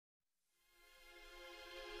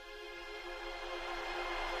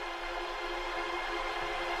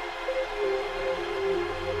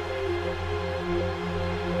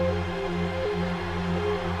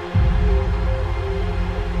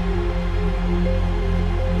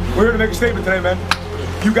We're here to make a statement today, man.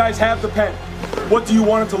 You guys have the pen. What do you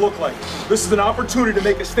want it to look like? This is an opportunity to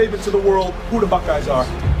make a statement to the world who the Buckeyes are.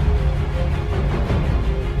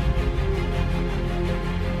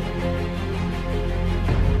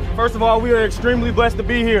 First of all, we are extremely blessed to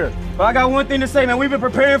be here. But I got one thing to say, man. We've been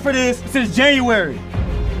preparing for this since January.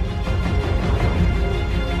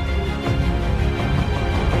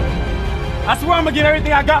 I swear I'm gonna give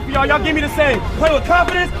everything I got for y'all. Y'all give me the same. Play with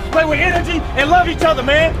confidence, play with energy, and love each other,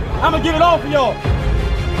 man. I'm gonna give it all for y'all.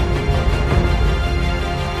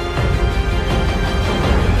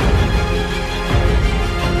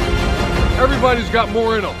 Everybody's got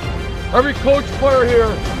more in them. Every coach player here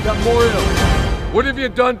got more in them. What have you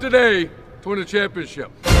done today to win a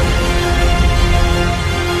championship?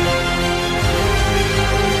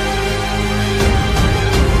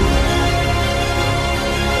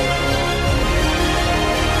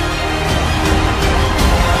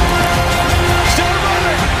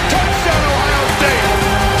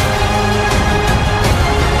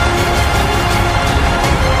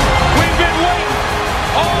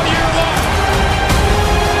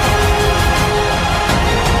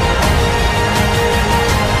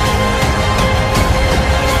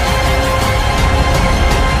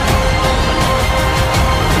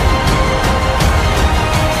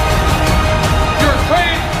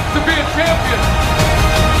 Champion.